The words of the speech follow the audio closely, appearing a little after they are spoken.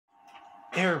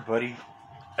Hey everybody,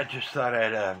 I just thought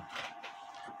I'd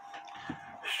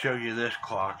show you this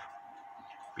clock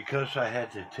because I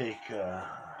had to take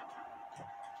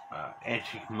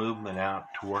antique movement out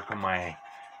to work on my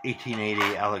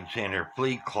 1880 Alexander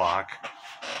Fleig clock.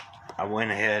 I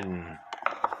went ahead and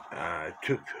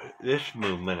took this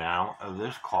movement out of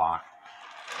this clock.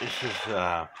 This is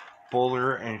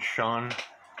Faller Sohne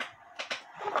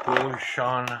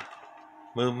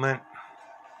movement.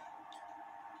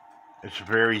 It's a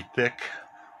very thick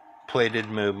plated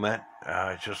movement,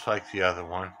 just like the other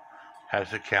one.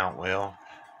 Has a count wheel,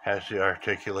 has the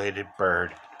articulated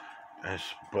bird,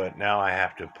 but now I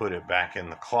have to put it back in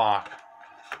the clock,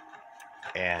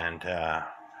 and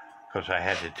because I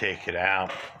had to take it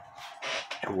out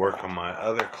to work on my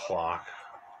other clock.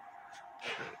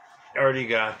 I already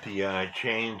got the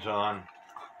chains on,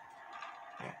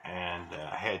 and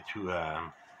I had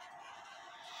to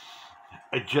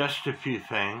adjust a few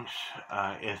things.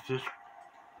 If this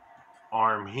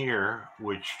arm here,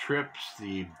 which trips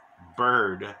the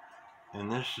bird,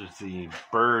 and this is the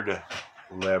bird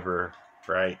lever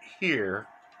right here.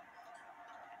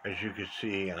 As you can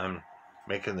see, I'm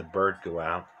making the bird go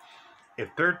out.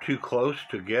 If they're too close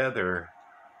together,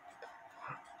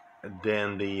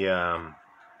 then the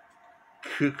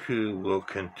cuckoo will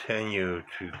continue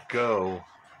to go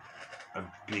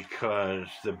because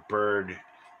the bird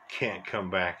can't come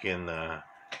back in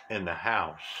the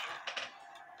house.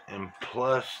 And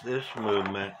plus this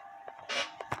movement,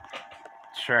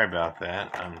 sorry about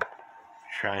that, I'm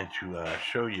trying to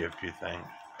show you a few things.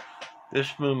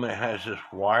 This movement has this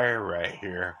wire right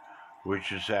here,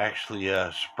 which is actually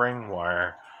a spring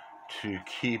wire to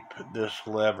keep this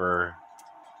lever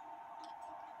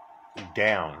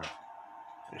down.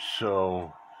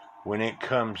 So when it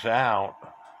comes out,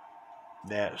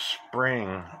 that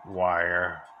spring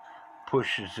wire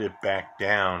pushes it back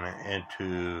down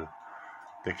into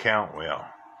the count wheel,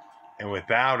 and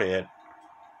without it,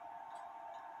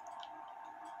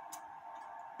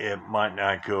 it might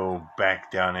not go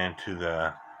back down into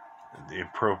the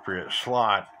appropriate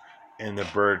slot, and the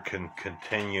bird can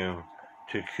continue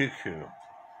to cuckoo.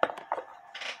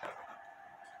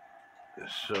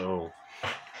 So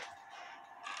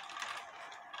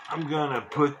I'm gonna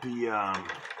put the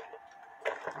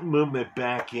movement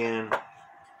back in.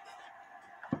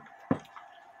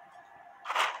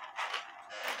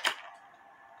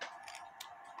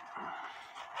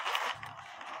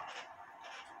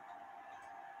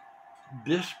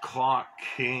 This clock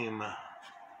came,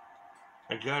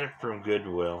 I got it from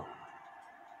Goodwill,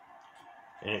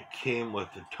 and it came with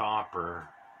the topper,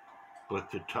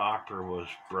 but the topper was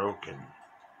broken.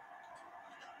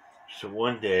 So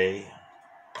one day,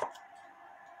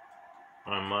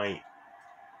 I might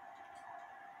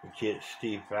get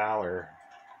Steve Faller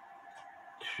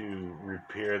to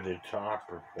repair the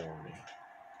topper for me.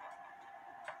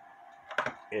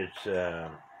 It's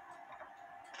a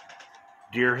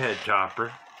deer head topper,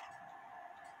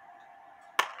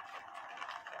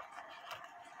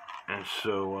 and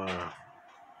so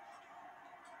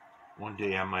one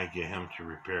day I might get him to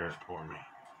repair it for me.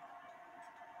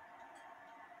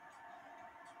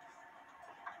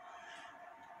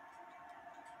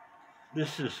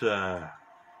 This is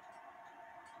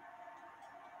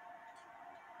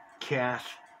cast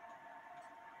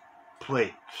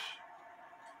plates.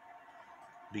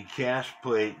 The cast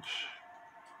plates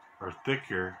are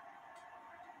thicker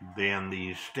than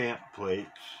the stamp plates.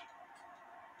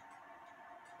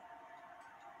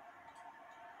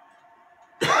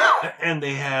 And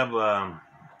they have,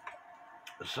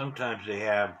 sometimes they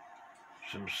have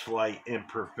some slight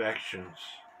imperfections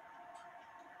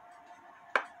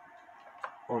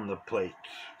on the plates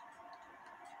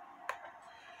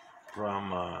from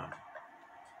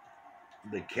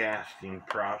the casting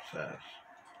process.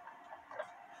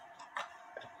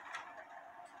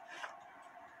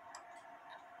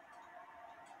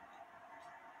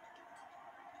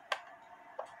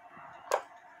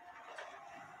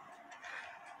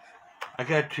 I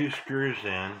got two screws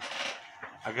in.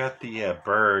 I got the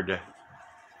bird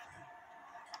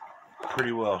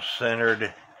pretty well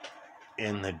centered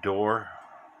in the door.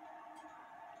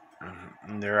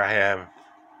 And there I have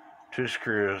two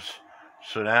screws.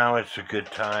 So now it's a good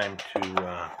time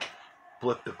to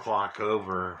flip the clock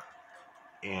over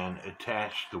and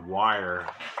attach the wire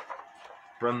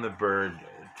from the bird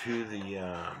to the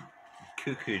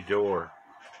cuckoo door.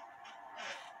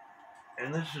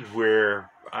 And this is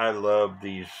where I love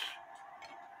these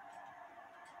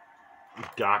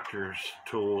doctor's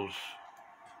tools.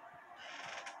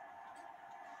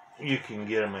 You can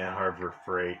get them at Harbor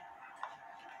Freight.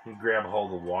 You grab a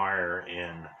hold of the wire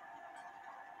and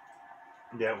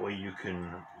That way you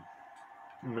can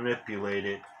manipulate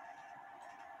it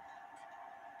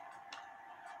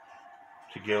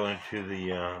to go into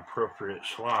the appropriate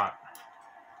slot.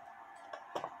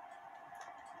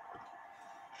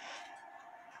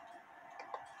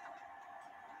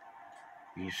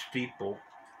 The steeple,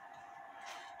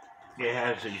 it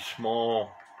has a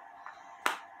small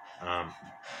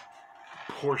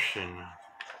portion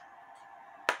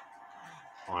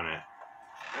on it.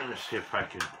 Let's see if I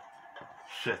can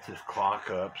set this clock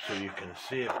up so you can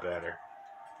see it better.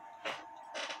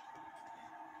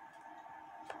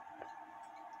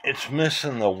 It's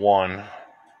missing the 1,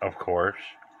 of course,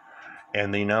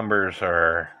 and the numbers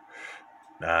are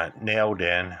nailed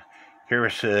in. Here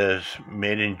it says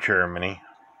made in Germany.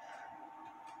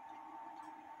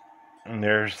 And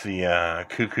there's the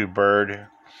cuckoo bird.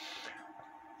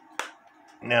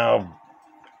 Now,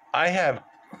 I have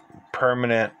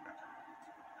permanent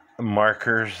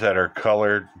markers that are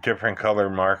colored, different color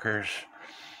markers,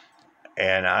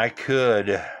 and I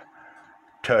could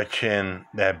touch in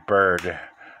that bird,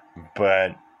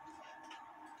 but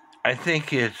I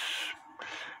think it's,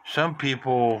 some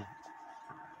people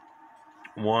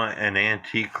want an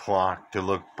antique clock to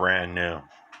look brand new.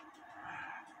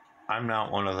 I'm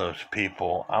not one of those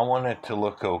people. I want it to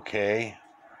look okay.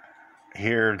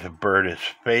 Here the bird is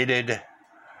faded,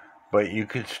 but you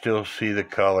can still see the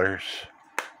colors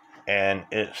and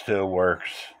it still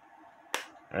works.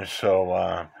 And so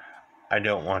I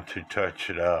don't want to touch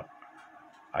it up.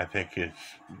 I think it's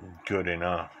good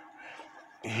enough.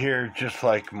 Here, just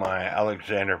like my Albert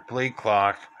Fleig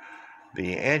clock,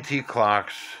 the antique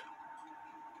clocks,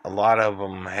 a lot of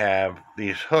them have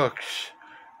these hooks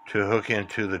to hook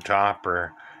into the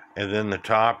topper, and then the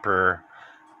topper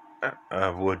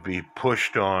would be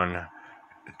pushed on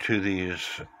to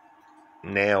these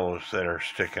nails that are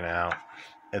sticking out,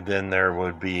 and then there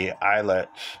would be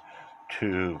eyelets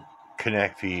to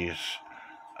connect these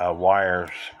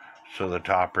wires so the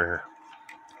topper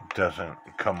doesn't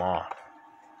come off.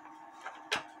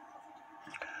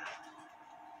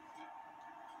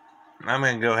 I'm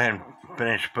going to go ahead and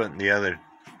finish putting the other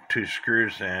 2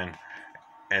 screws in,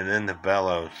 and then the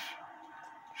bellows,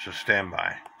 so stand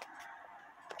by.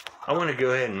 I want to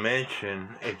go ahead and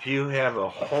mention, if you have a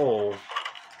hole,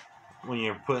 when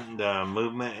you're putting the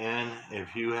movement in,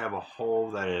 if you have a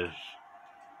hole that is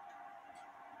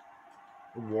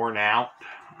worn out,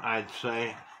 I'd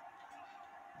say,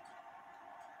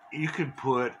 you could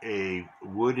put a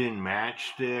wooden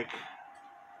matchstick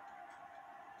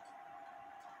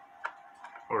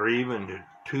or even a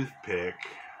toothpick.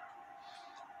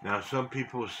 Now, some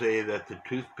people say that the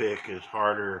toothpick is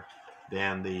harder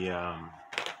than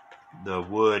the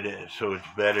wood, so it's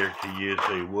better to use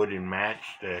a wooden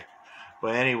matchstick.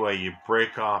 But anyway, you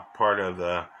break off part of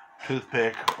the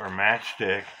toothpick or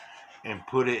matchstick and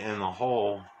put it in the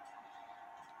hole,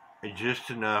 just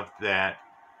enough that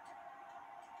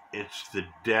it's the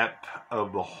depth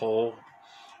of the hole,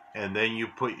 and then you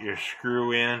put your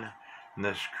screw in, and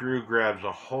the screw grabs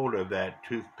a hold of that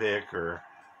toothpick or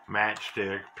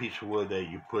matchstick, piece of wood that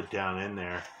you put down in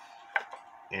there,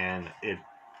 and it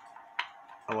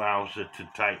allows it to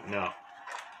tighten up.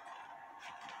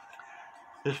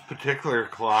 This particular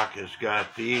clock has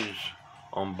got these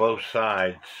on both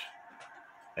sides,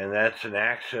 and that's an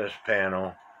access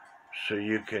panel, so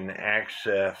you can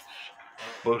access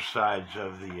both sides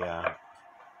of the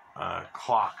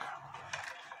clock.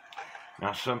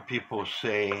 Now, some people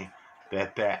say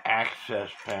that that access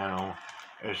panel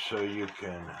is so you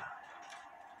can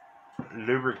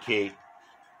lubricate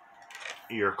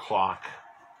your clock.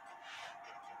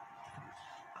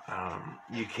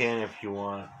 You can if you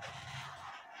want.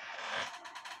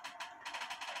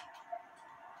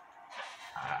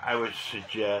 I would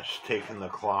suggest taking the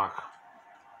clock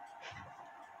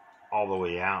all the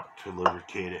way out to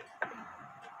lubricate it.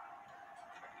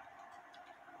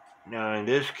 Now, in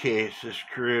this case, the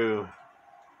screw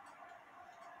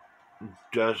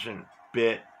doesn't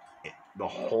fit the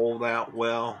hole that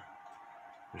well,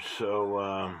 so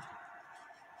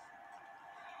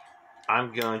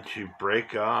I'm going to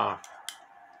break off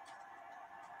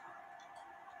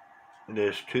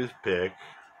this toothpick.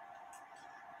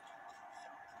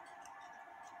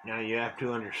 Now, you have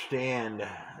to understand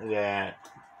that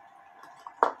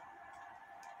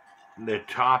the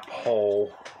top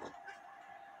hole,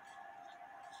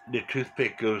 the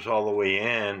toothpick goes all the way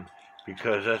in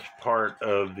because that's part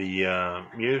of the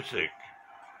music.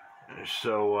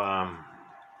 So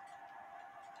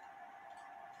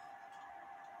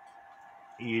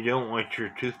you don't want your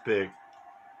toothpick,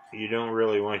 you don't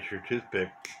really want your toothpick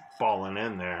falling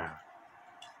in there.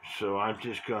 So I'm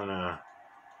just gonna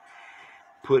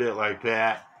put it like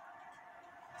that.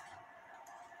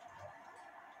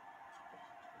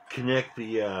 Connect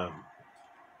the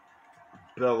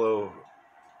bellow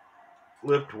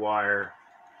lift wire,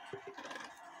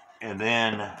 and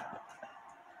then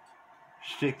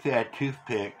stick that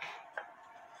toothpick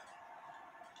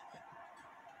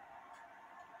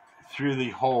through the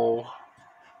hole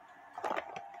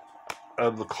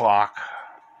of the clock,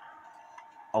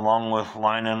 along with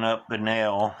lining up the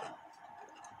nail,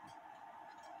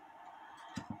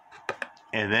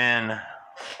 and then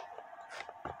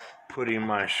putting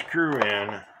my screw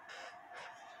in,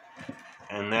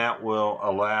 and that will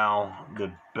allow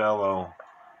the bellow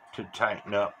to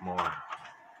tighten up more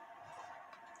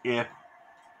if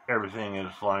everything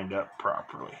is lined up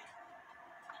properly.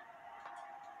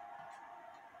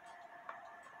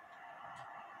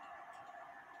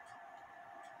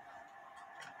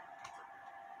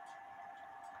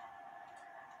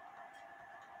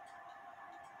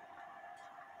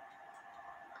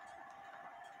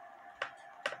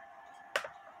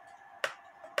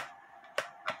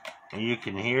 And you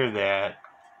can hear that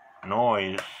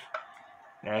noise.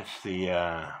 That's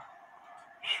the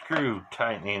screw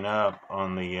tightening up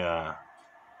on the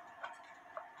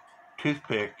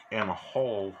toothpick and a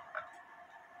hole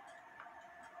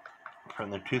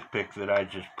from the toothpick that I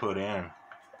just put in.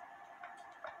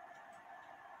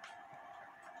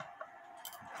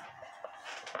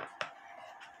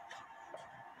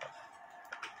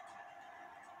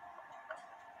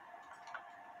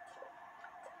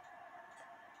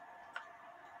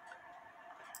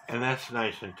 And that's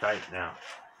nice and tight now.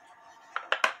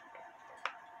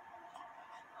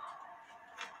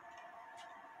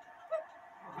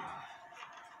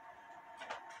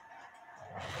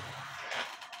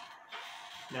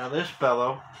 Now this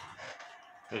bellow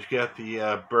has got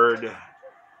the bird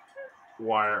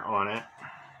wire on it.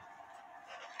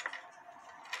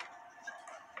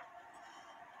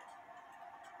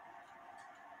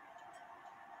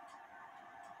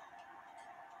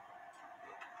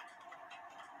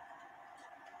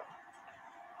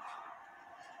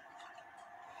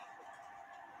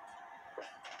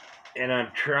 And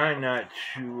I'm trying not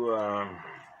to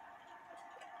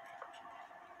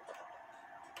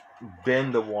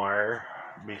bend the wire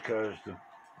because the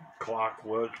clock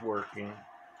was working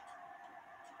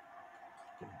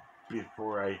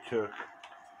before I took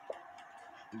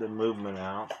the movement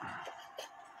out.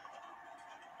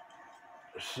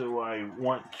 So I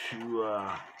want to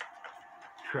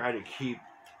try to keep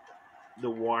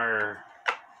the wire,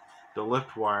 the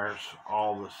lift wires,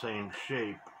 all the same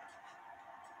shape.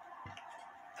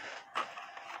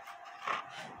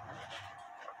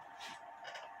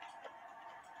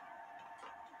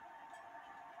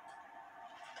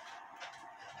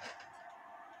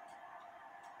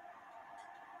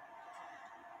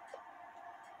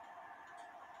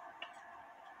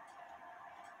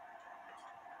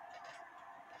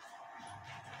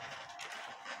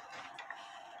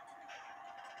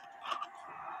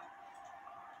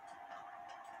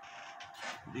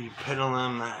 The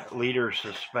pendulum leader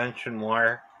suspension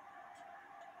wire,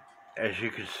 as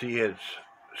you can see, it's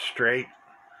straight,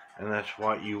 and that's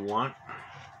what you want.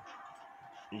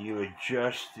 You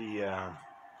adjust the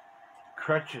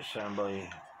crutch assembly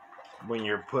when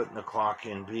you're putting the clock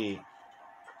in beat,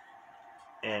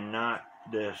 and not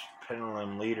this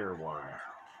pendulum leader wire.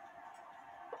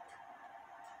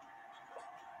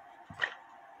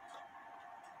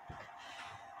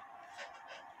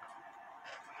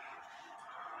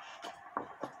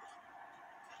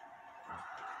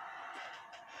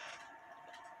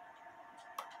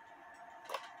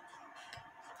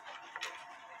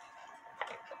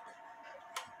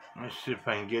 Let's see if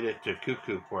I can get it to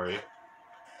cuckoo for you.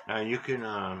 Now you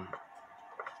can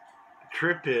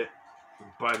trip it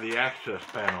by the access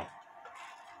panel.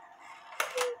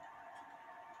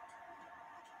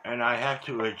 And I have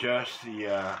to adjust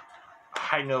the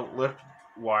high note lift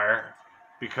wire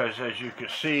because, as you can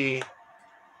see,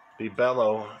 the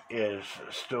bellow is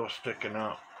still sticking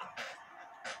up.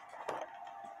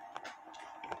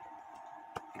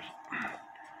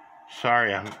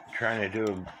 Sorry, I'm trying to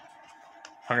do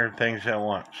 100 things at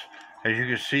once. As you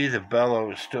can see, the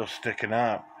bellow is still sticking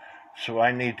up, so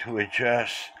I need to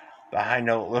adjust the high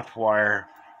note lift wire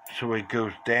so it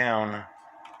goes down,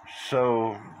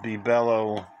 so the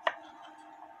bellow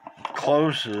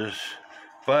closes.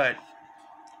 But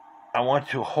I want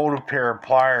to hold a pair of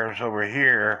pliers over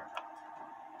here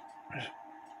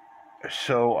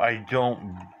so I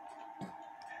don't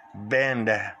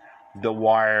bend the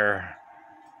wire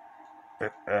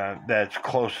that's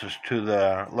closest to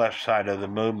the left side of the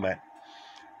movement.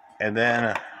 And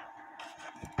then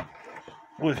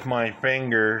with my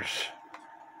fingers,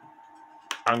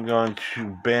 I'm going to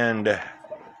bend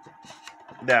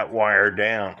that wire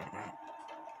down.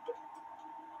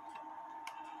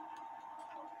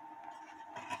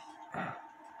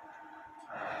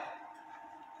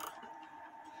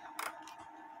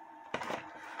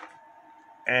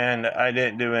 And I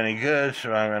didn't do any good,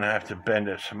 so I'm going to have to bend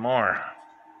it some more.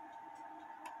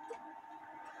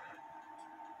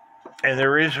 And the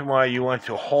reason why you want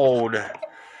to hold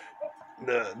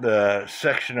the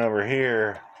section over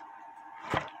here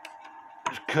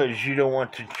is because you don't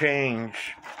want to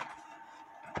change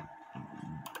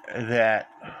that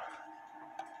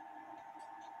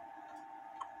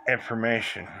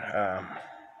information.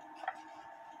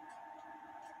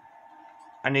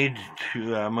 I need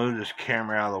to move this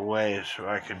camera out of the way so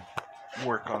I can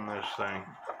work on this thing.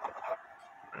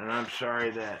 And I'm sorry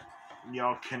that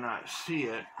y'all cannot see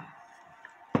it,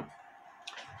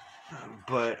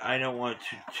 but I don't want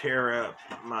to tear up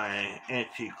my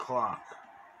antique clock.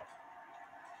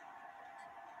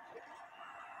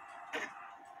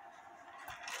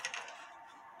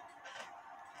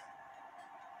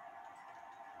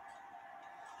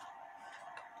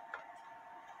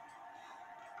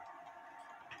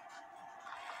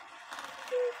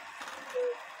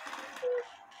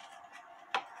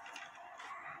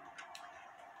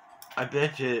 I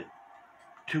bent it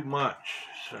too much,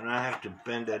 so now I have to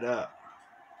bend it up.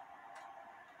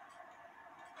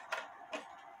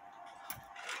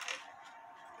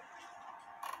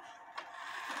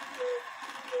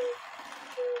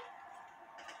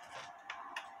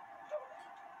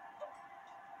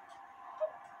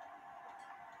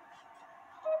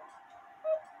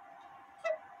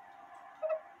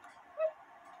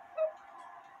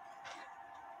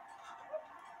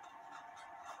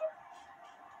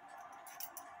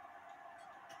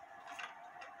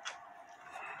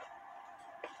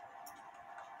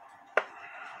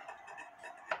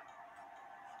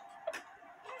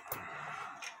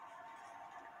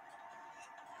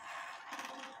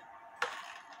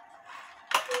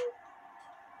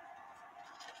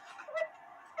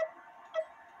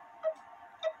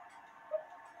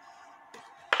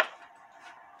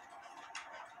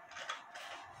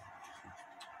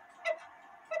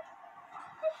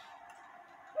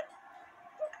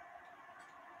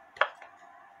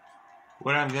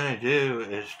 What I'm going to do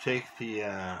is take the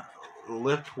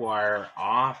lift wire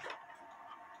off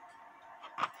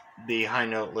the high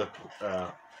note lift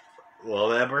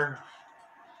lever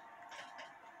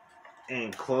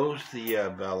and close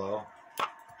the bellow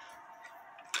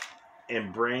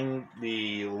and bring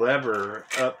the lever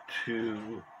up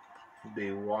to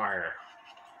the wire.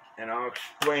 And I'll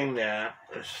explain that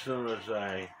as soon as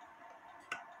I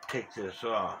take this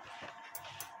off.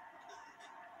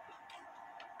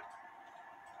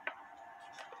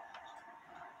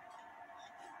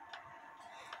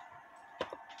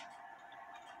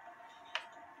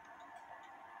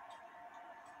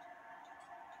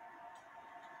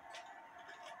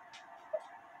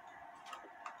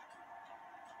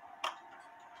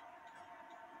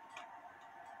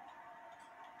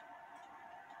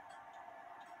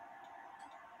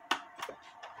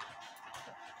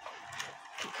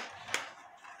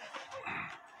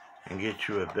 And get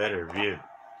you a better view.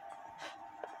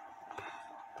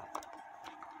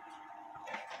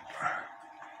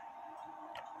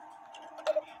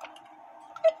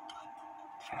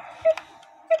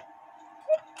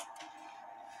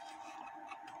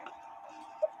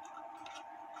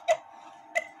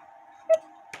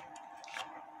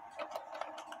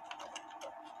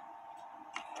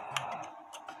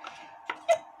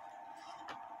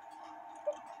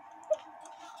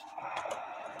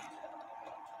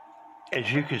 As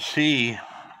you can see,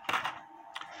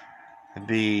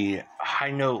 the high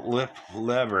note lift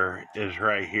lever is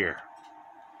right here,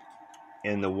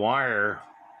 and the wire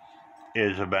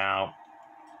is about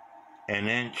an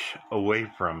inch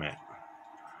away from it.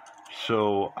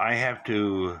 So I have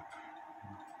to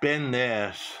bend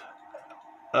this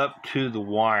up to the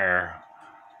wire,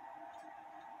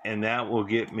 and that will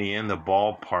get me in the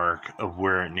ballpark of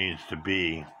where it needs to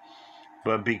be.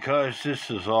 But because this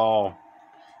is all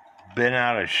been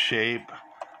out of shape,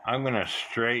 I'm going to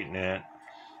straighten it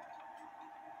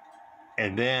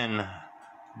and then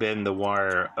bend the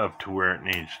wire up to where it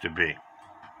needs to be.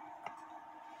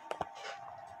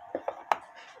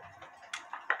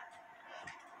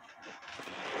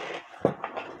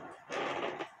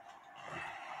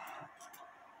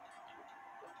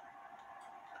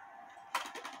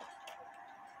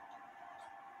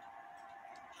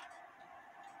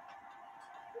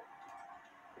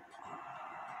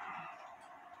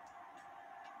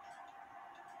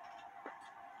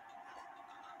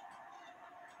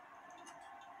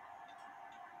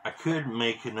 I could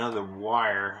make another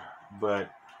wire,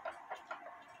 but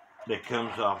that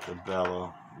comes off the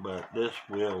bellow, but this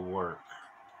will work.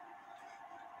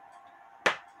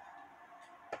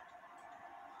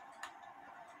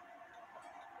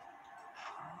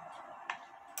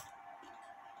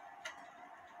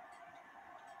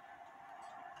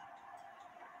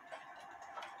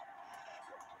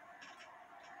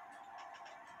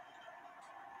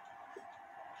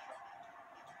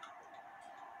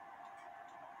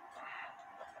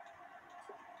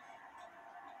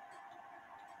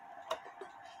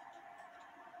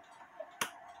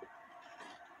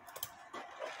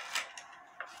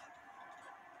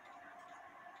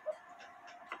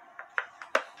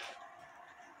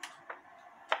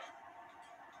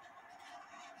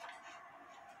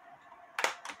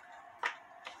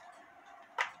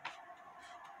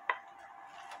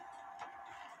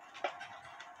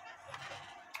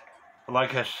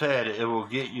 Like I said, it will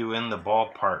get you in the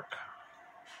ballpark.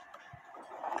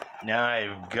 Now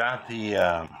I've got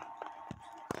the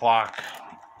clock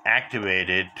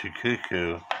activated to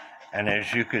cuckoo, and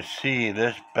as you can see,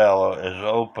 this bellow is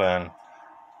open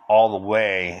all the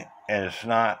way, and it's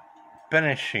not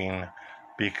finishing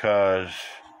because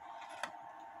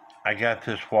I got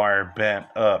this wire bent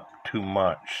up too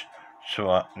much.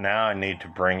 So now I need to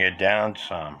bring it down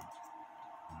some.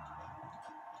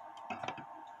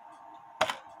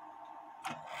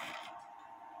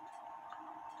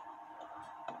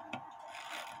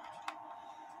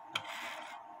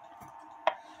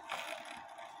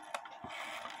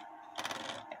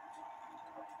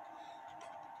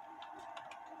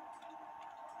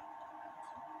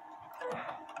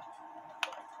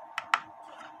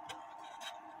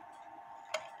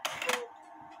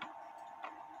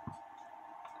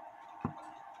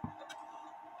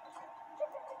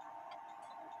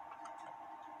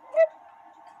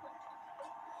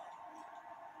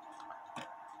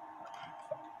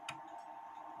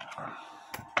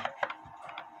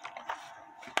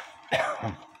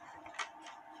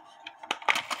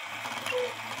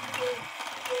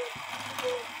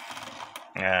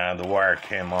 The wire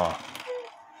came off.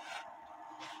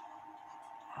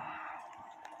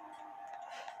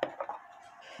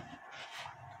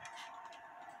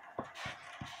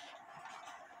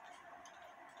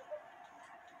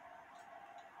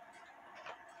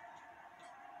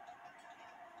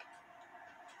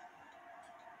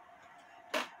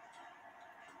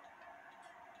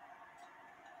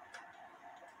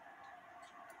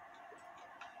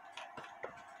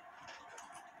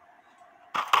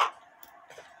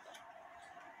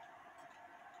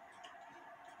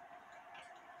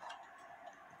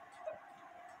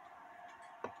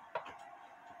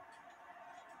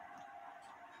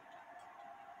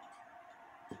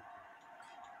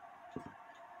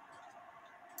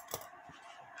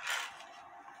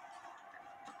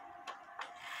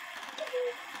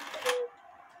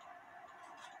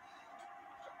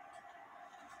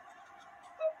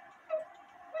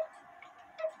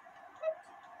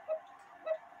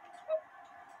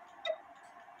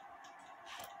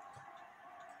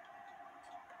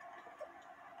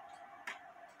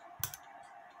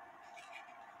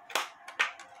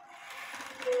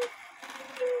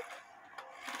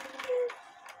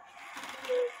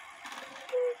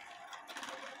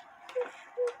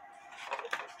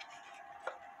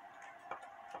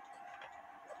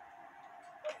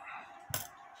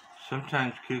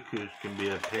 Sometimes cuckoos can be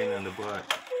a pain in the butt.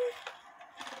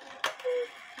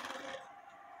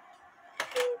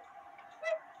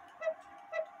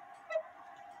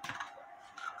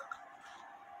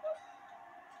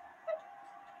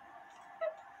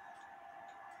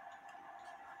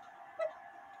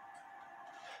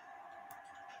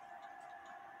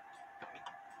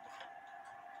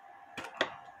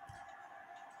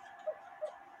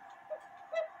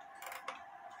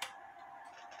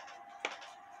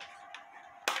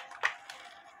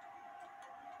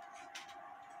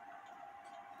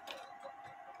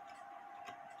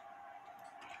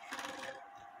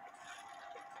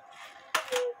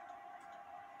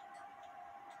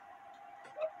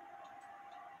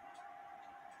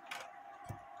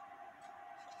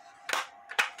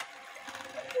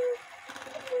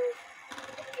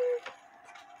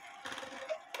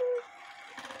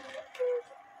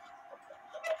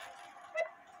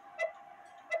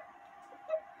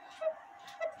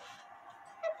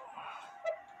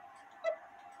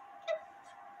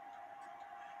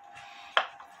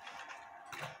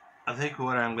 I think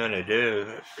what I'm going to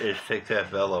do is take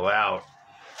that bellow out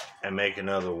and make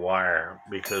another wire,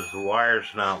 because the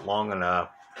wire's not long enough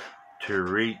to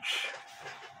reach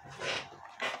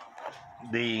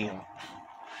the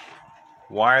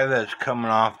wire that's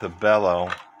coming off the bellow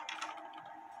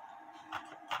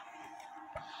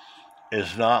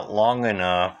is not long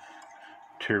enough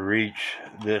to reach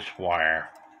this wire.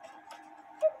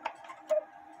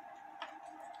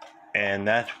 And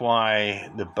that's why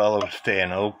the bellows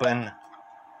staying open.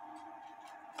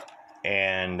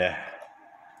 And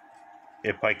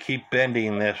if I keep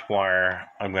bending this wire,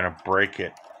 I'm going to break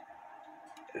it.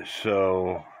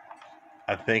 So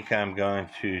I think I'm going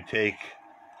to take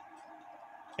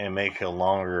and make a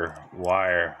longer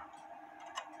wire,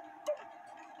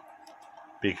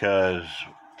 because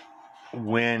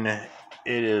when it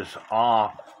is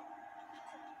off,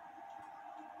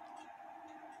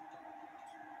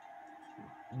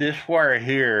 this wire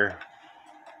here,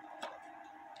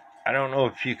 I don't know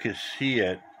if you can see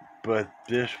it, but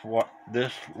this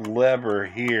lever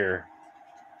here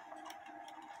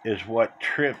is what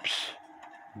trips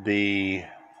the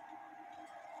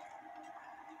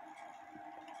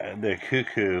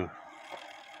cuckoo,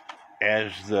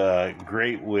 as the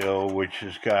great wheel, which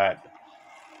has got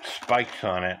spikes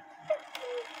on it,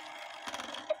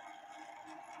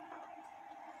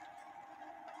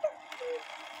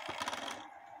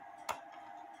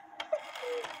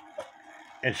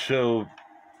 and so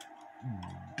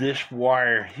this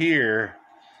wire here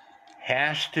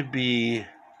has to be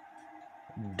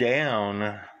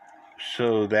down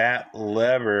so that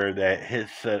lever that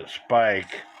hits that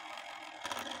spike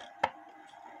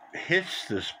hits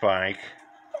the spike.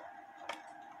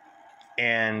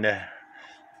 And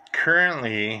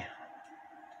currently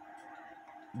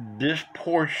this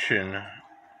portion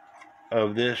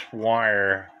of this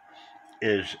wire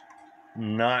is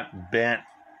not bent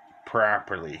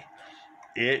properly.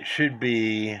 It should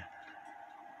be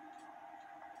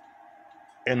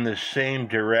in the same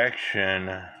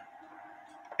direction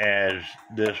as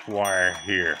this wire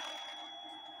here.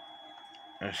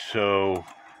 And so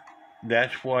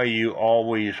that's why you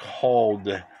always hold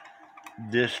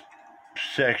this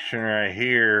section right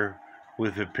here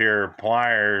with a pair of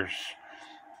pliers,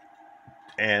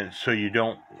 and so you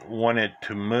don't want it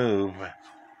to move,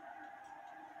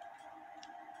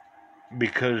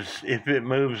 because if it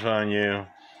moves on you,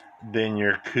 then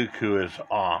your cuckoo is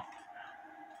off.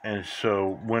 And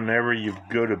so whenever you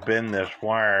go to bend this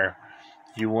wire,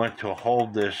 you want to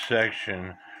hold this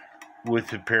section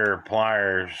with a pair of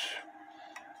pliers.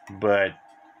 But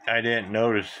I didn't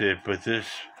notice it, but this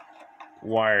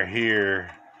wire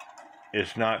here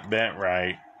is not bent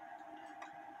right.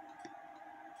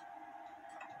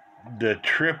 The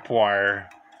trip wire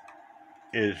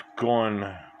is going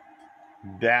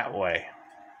that way.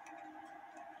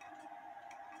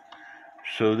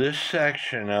 So this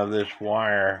section of this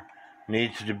wire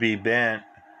needs to be bent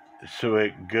so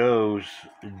it goes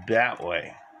that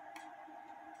way.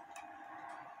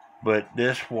 But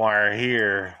this wire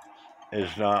here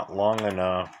is not long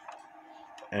enough,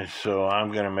 and so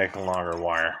I'm going to make a longer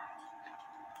wire.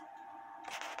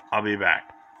 I'll be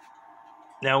back.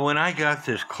 Now, when I got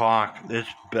this clock, this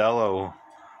bellow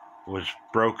was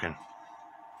broken.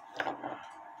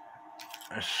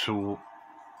 So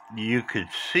you could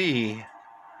see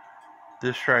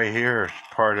this right here is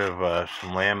part of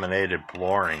some laminated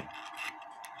flooring.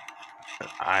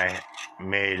 I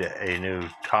made a new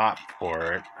top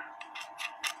for it.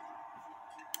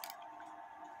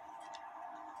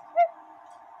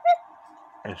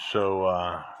 And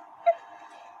so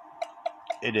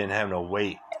it didn't have no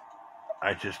weight.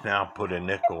 I just now put a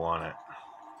nickel on it.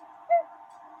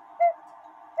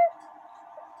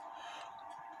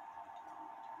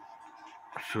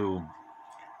 So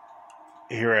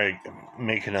here I'm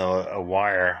making a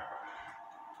wire,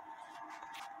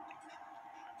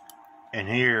 and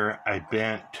here I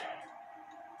bent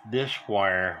this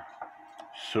wire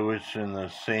so it's in the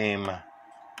same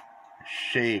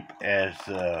shape as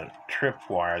the trip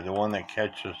wire, the one that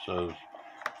catches those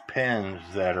pins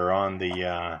that are on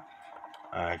the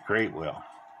great wheel.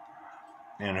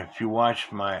 And if you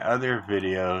watch my other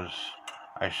videos,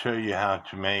 I show you how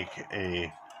to make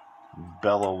a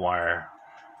bellow wire.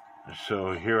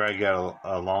 So here I got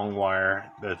a long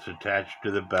wire that's attached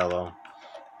to the bellow,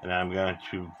 and I'm going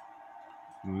to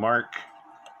mark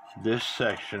this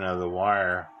section of the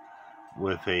wire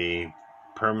with a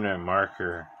permanent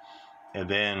marker, and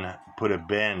then put a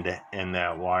bend in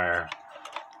that wire,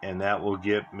 and that will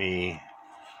get me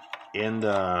in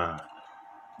the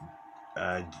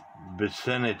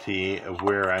vicinity of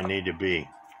where I need to be.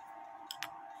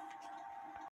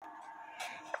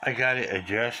 I got it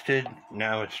adjusted.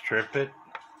 Now it's trip it.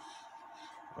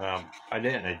 I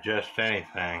didn't adjust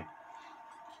anything.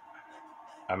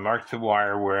 I marked the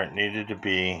wire where it needed to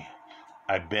be.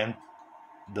 I bent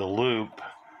the loop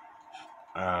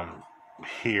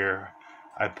here.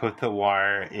 I put the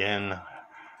wire in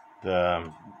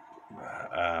the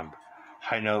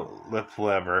high note lift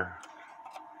lever,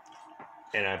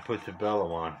 and I put the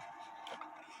bellow on.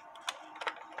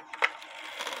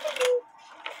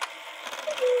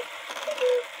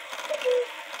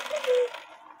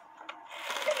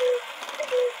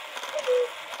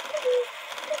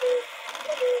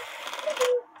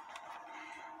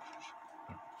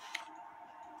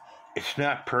 It's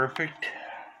not perfect,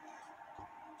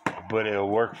 but it'll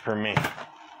work for me.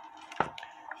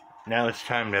 Now it's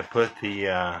time to put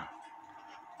the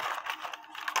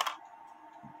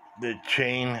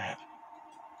chain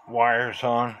wires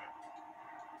on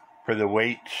for the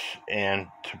weights and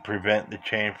to prevent the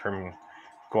chain from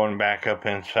going back up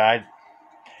inside,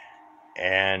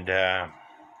 and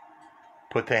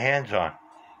put the hands on.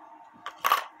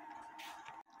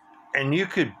 And you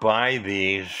could buy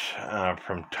these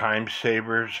from Time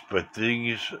Savers, but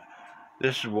this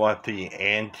is what the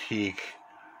antique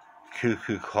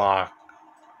cuckoo clock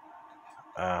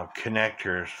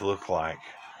connectors look like.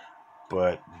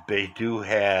 But they do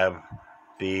have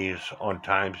these on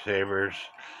Time Savers,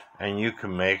 and you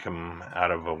can make them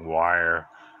out of a wire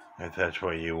if that's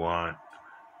what you want.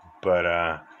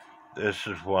 But this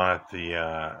is what the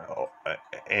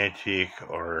antique,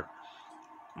 or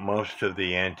most of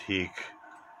the antique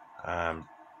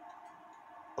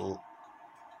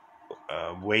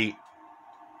weight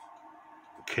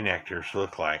connectors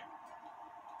look like.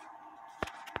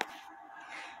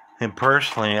 And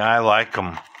personally, I like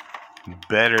them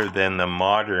better than the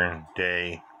modern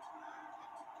day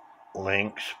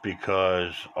links,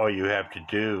 because all you have to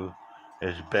do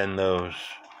is bend those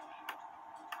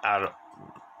out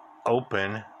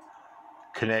open,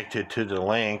 connect it to the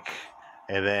link,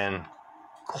 and then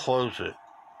close it.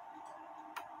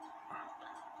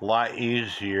 A lot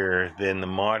easier than the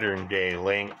modern day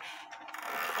links,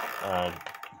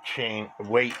 chain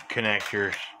weight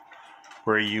connectors,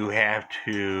 where you have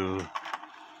to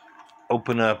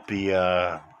open up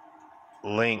the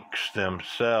links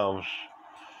themselves,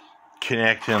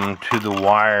 connect them to the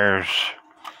wires,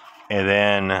 and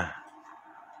then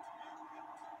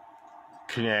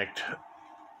connect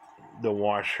the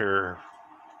washer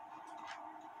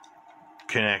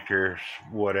connectors,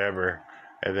 whatever,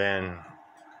 and then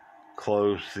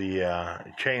close the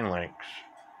chain links.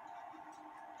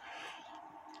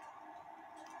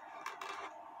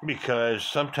 Because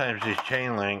sometimes these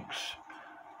chain links,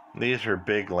 these are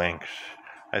big links.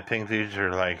 I think these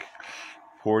are like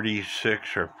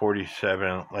 46 or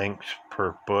 47 links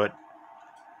per foot.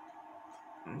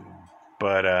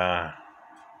 But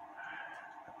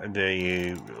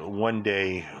the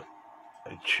one-day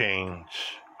chains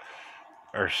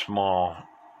are small,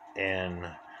 and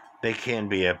they can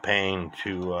be a pain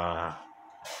to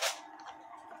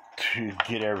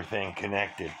get everything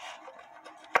connected.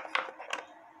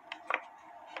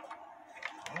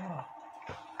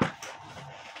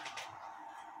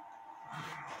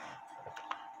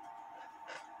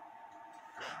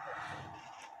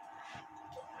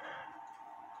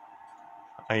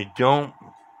 I don't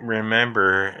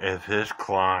remember if this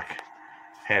clock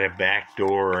had a back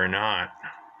door or not.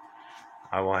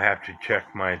 I will have to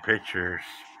check my pictures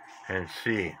and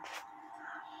see.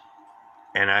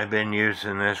 And I've been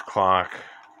using this clock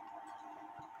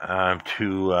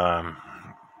to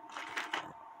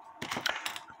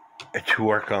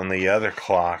work on the other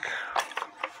clock,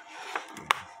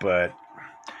 but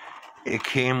it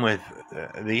came with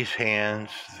these hands.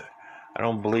 I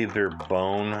don't believe they're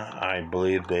bone. I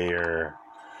believe they are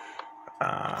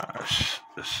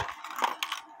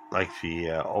like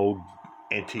the old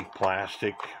antique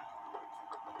plastic.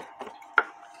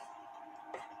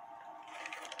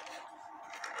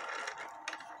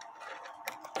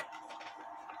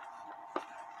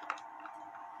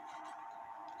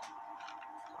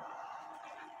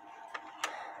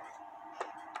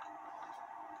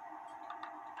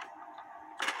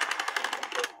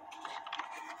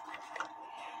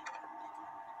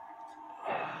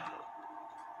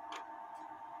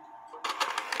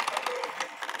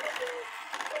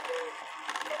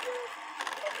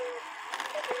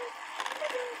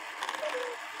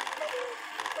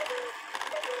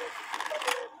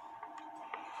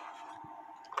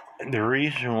 The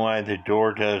reason why the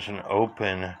door doesn't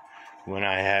open when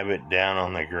I have it down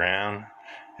on the ground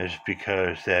is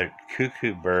because that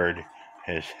cuckoo bird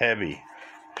is heavy.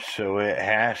 So it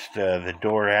has to,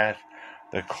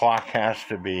 the clock has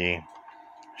to be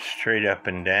straight up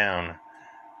and down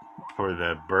for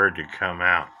the bird to come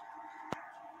out.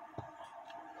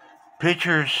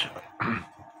 Pictures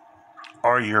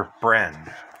are your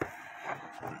friend.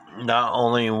 Not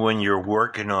only when you're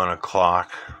working on a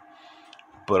clock,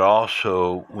 but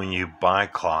also when you buy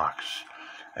clocks.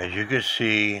 As you can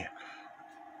see,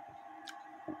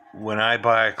 when I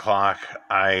buy a clock,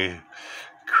 I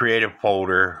create a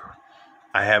folder.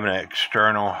 I have an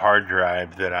external hard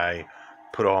drive that I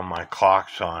put all my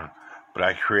clocks on, but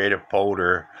I create a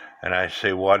folder and I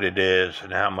say what it is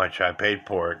and how much I paid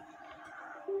for it.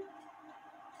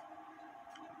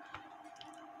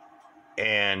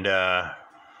 And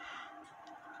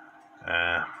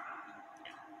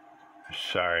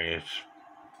sorry, it's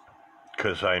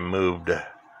because I moved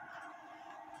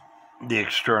the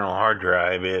external hard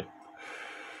drive. It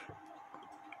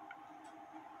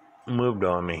moved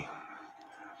on me.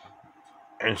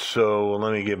 And so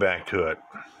let me get back to it.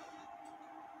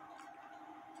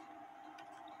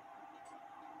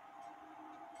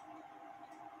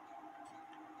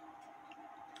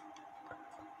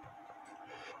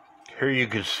 Here you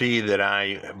can see that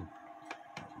I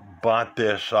bought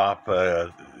this off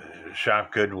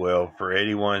Shop Goodwill for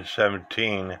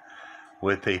 $81.17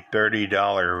 with a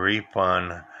 $30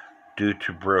 refund due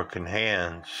to broken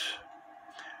hands,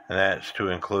 and that's to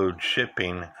include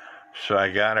shipping. So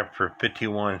I got it for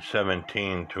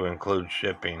 $51.17 to include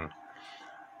shipping,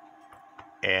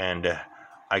 and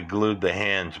I glued the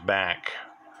hands back.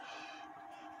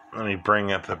 Let me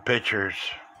bring up the pictures.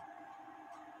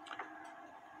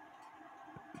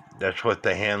 That's what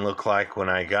the hand looked like when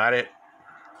I got it.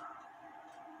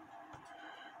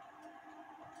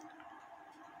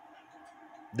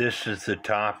 This is the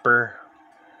topper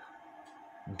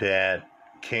that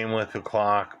came with the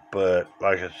clock, but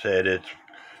like I said, it's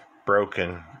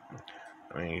broken.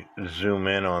 Let me zoom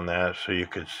in on that so you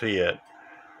can see it.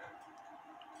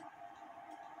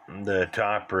 The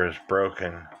topper is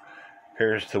broken.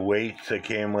 Here's the weights that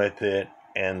came with it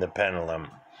and the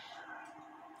pendulum.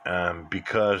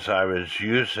 Because I was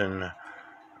using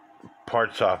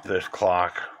parts off this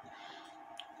clock,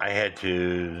 I had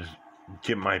to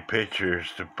get my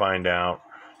pictures to find out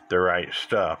the right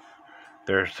stuff.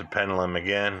 There's the pendulum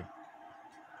again,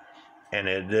 and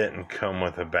it didn't come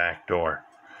with a back door.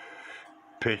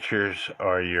 Pictures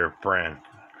are your friend.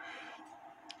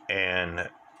 And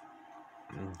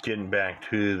getting back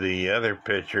to the other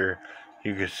picture,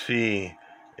 you can see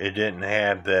it didn't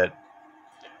have that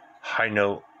high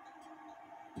note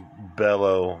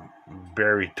bellow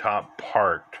very top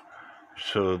part.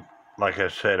 So like I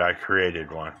said, I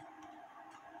created one.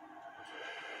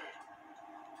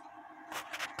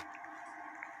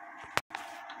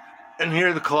 And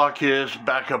here the clock is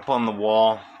back up on the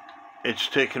wall. It's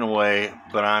taken away,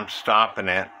 but I'm stopping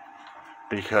it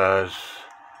because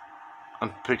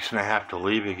I'm fixing to have to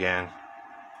leave again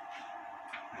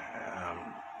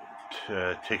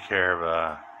to take care of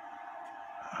a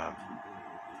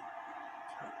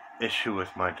issue with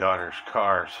my daughter's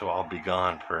car, so I'll be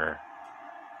gone for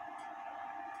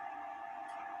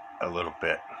a little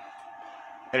bit.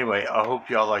 Anyway, I hope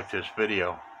y'all like this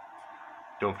video.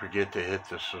 Don't forget to hit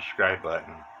the subscribe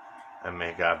button, and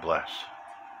may God bless.